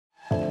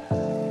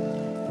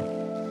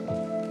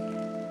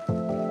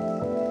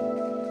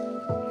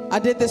I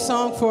did this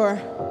song for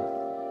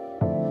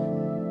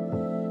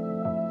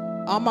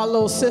all my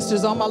little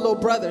sisters, all my little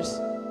brothers.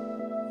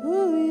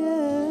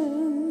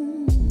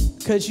 Ooh,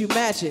 yeah. Cause you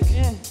magic.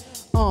 Yeah.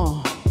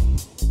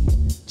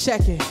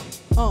 Check it.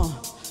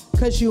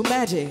 Cause you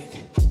magic.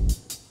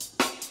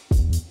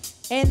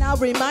 And I'll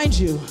remind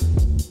you.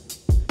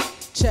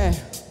 Check.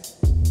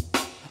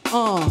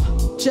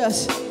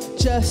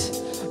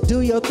 Just do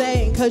your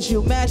thing, cause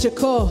you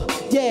magical.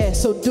 Yeah,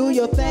 so do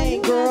your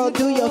thing, girl,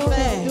 do your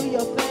thing. Do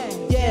your thing.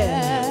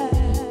 Yeah.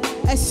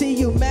 I see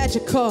you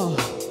magical.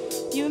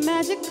 You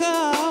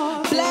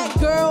magical. Black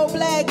girl,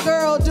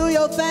 do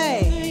your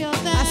thing. Do your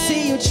thing. I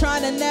see you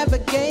trying to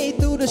navigate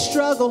through the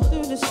struggle.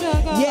 Through the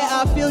struggle. Yeah,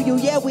 I feel you,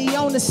 yeah, we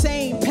on the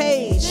same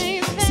page.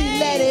 See,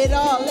 let it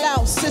all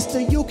out, sister,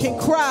 you can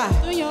cry.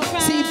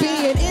 See,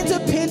 being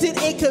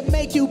independent, it could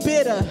make you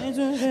bitter.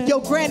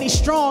 Your granny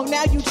strong,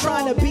 now you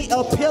trying to be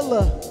a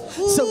pillar.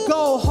 So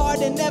go hard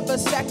and never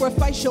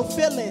sacrifice your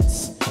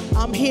feelings.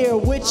 I'm here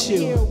with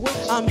you.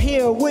 I'm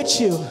here with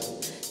you.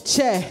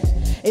 Check.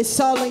 It's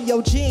all in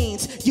your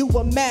genes. You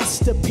a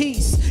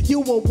masterpiece.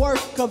 You a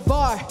work of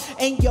art,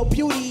 and your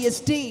beauty is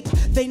deep.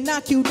 They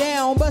knock you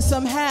down, but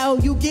somehow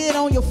you get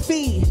on your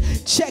feet.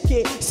 Check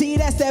it. See,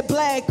 that's that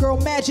black girl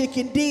magic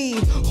indeed.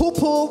 Who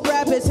pulled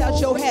rabbits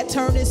out your hat,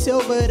 turning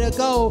silver to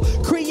gold?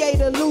 Create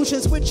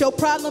illusions with your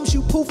problems,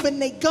 you poof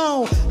and they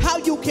gone. How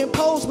you can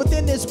pose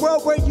within this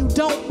world where you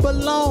don't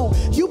belong?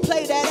 You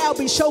play that out,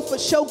 be show for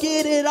show,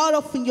 get it all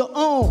off on your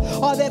own.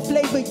 All that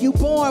flavor you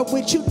born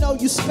with, you know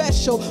you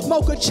special.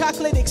 Mocha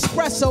chocolate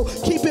espresso,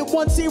 keep it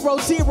 100.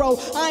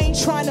 I ain't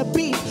trying to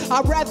beat,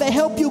 I'd rather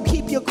help you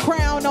keep your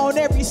crown on.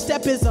 Every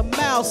step is a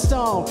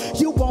milestone,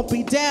 you won't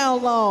be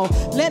down long.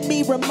 Let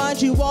me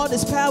remind you, all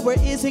this power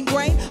is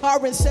ingrained.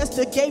 Our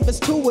ancestor gave us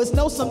to us.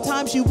 Know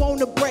sometimes you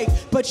wanna break,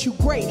 but you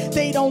great.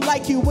 They don't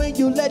like you when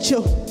you let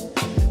you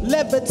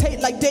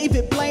levitate like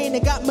David Blaine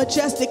and got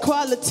majestic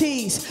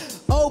qualities.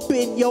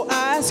 Open your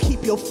eyes,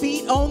 keep your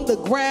feet on the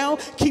ground,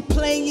 keep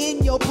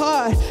playing your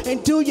part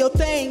and do your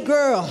thing,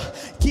 girl.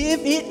 Give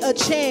it a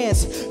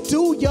chance,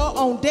 do your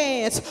own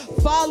dance,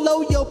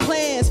 follow your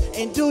plans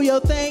and do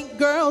your thing,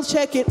 girl.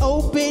 Check it,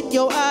 open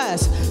your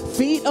eyes,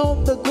 feet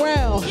on the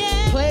ground,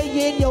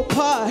 play in your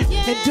part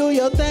and do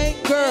your thing,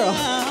 girl.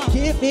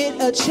 Give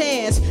it a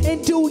chance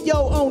and do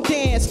your own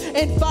dance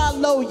and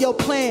follow your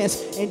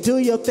plans and do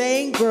your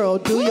thing, girl.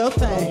 Do your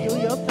thing. Do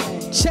your thing.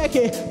 Check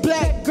it,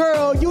 black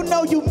girl, you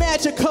know you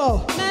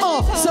magical.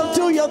 So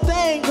do your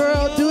thing,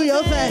 girl, do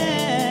your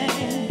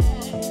thing.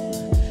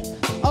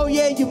 Oh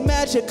yeah, you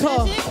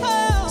magical.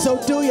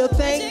 So do your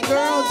thing,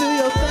 girl, do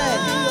your thing.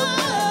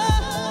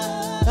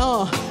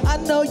 I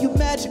know you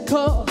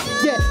magical.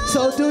 Yeah,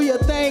 so do your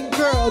thing,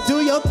 girl,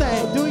 do your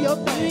thing. Do your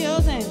thing. Do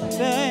your thing,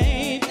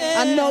 baby.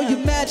 I know you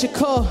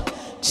magical.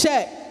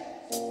 Check.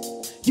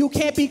 You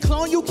can't be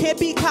cloned, you can't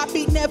be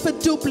copied, never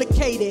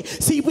duplicated.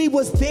 See, we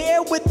was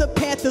there with the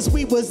Panthers,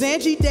 we was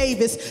Angie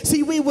Davis.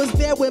 See, we was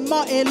there with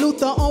Martin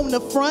Luther on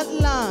the front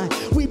line.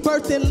 We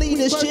birthing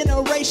leaders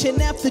generation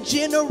after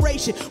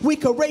generation. We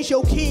could raise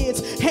your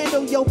kids,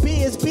 handle your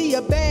biz, be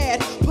a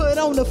bad, put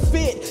on a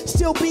fit,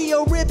 still be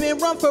a ribbon,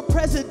 run for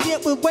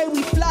president with way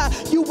we fly.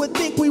 You would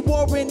think we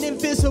wore an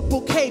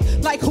invisible cape,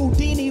 like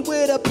Houdini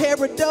with a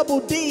pair of double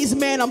D's.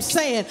 Man, I'm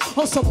saying,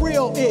 on some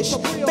real-ish,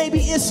 maybe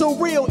it's a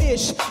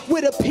real-ish.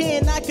 With a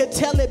pen, I could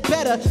tell it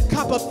better.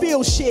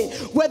 Copperfield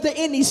shit. Weather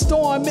any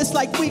storm, it's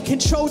like we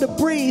control the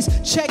breeze.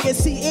 Check it,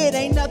 see, it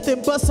ain't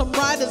nothing but some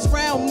riders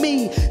round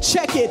me.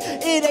 Check it,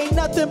 it ain't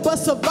nothing but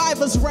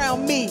survivors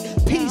round me.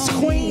 Peace,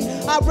 queen.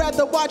 I'd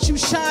rather watch you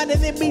shine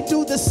and then me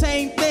do the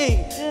same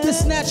thing.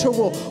 This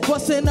natural.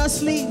 What's in our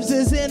sleeves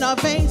is in our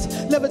veins.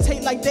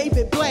 Levitate like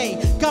David Blaine.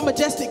 Got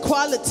majestic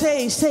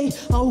qualities. Say,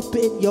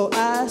 open your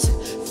eyes,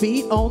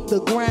 feet on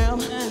the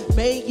ground,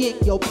 make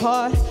it your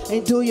part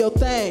and do your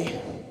thing.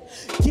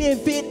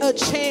 Give it a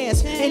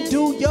chance and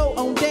do your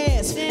own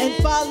dance and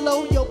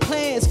follow your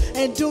plans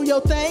and do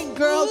your thing,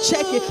 girl.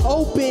 Check it,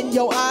 open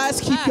your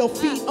eyes, keep your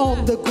feet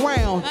on the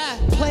ground,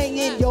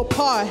 playing your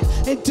part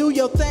and do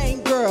your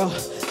thing, girl.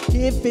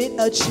 Give it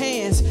a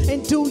chance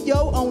and do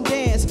your own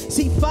dance.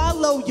 See,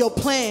 follow your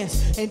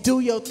plans and do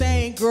your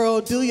thing, girl.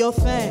 Do your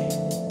thing.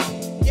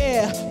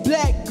 Yeah,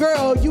 black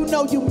girl, you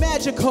know you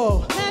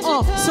magical.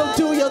 So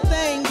do your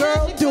thing,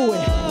 girl. Do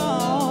it.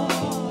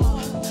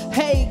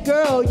 Hey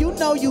girl, you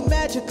know you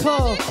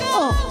magical.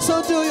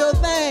 So do your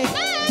thing,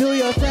 do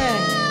your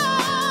thing.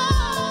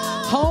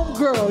 Home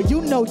girl,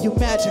 you know you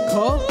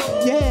magical.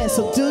 Yeah,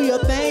 so do your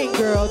thing,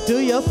 girl, do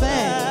your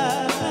thing.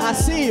 I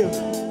see you.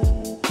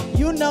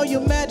 You know you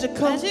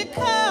magical.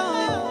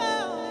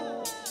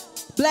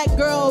 Black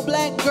girl,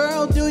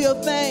 do your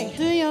thing.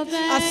 Do your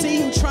thing. I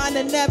see you trying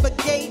to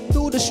navigate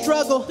through the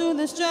struggle.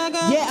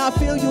 Yeah, I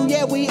feel you,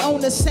 yeah, we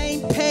on the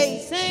same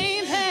page.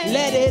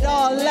 Let it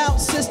all out,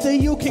 sister,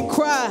 you can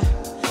cry.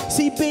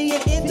 See, being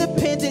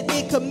independent,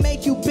 it could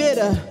make you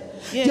bitter.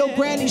 Your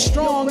granny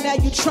strong, now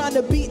you trying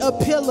to be a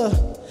pillar.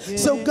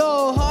 So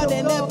go hard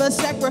and never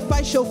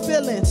sacrifice your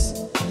feelings.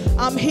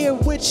 I'm here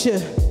with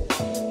you.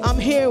 I'm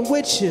here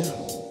with you.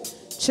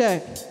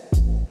 Check.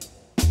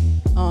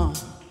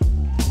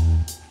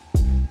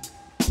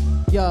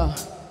 Yeah,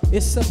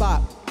 it's a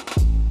bop.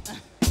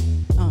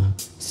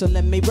 So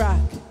let me rock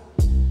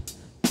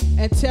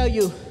and tell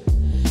you,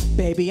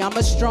 baby, I'm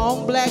a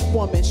strong black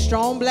woman,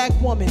 strong black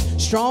woman,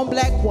 strong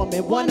black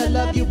woman. Wanna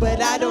love you,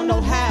 but I don't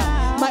know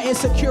how. My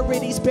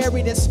insecurities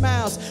buried in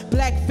smiles.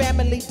 Black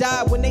family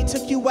died when they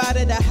took you out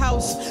of the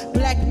house.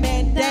 Black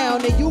man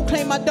down, and you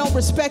claim I don't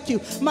respect you.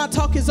 My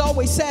talk is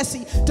always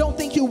sassy. Don't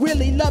think you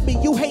really love me.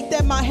 You hate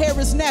that my hair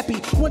is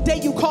nappy. One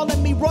day you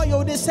calling me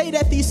royal, then say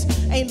that these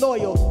ain't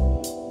loyal.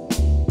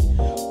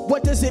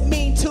 What does it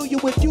mean to you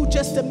if you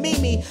just a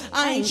Mimi?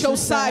 I ain't your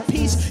side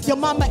piece. Your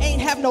mama ain't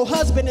have no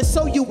husband, and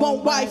so you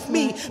won't wife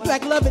me.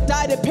 Black lover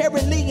died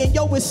apparently, and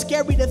yo, it's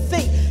scary to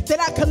think that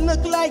I could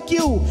look like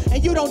you,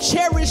 and you don't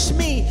cherish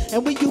me.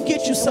 And when you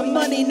get you some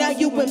money, now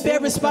you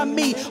embarrassed by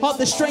me. All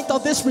the strength, all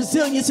this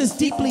resilience is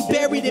deeply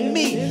buried in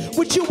me,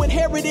 which you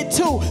inherited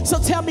too. So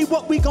tell me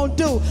what we gon'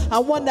 do. I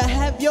wanna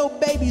have your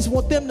babies,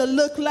 want them to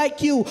look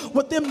like you,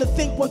 want them to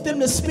think, want them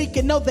to speak,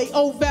 and know they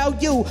owe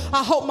value.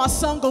 I hope my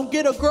son gon'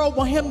 get a girl,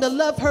 want him to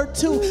love her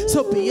too.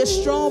 So be a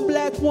strong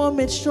black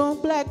woman,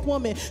 strong black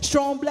woman,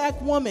 strong black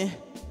woman.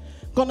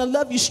 Gonna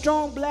love you,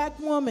 strong black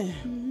woman.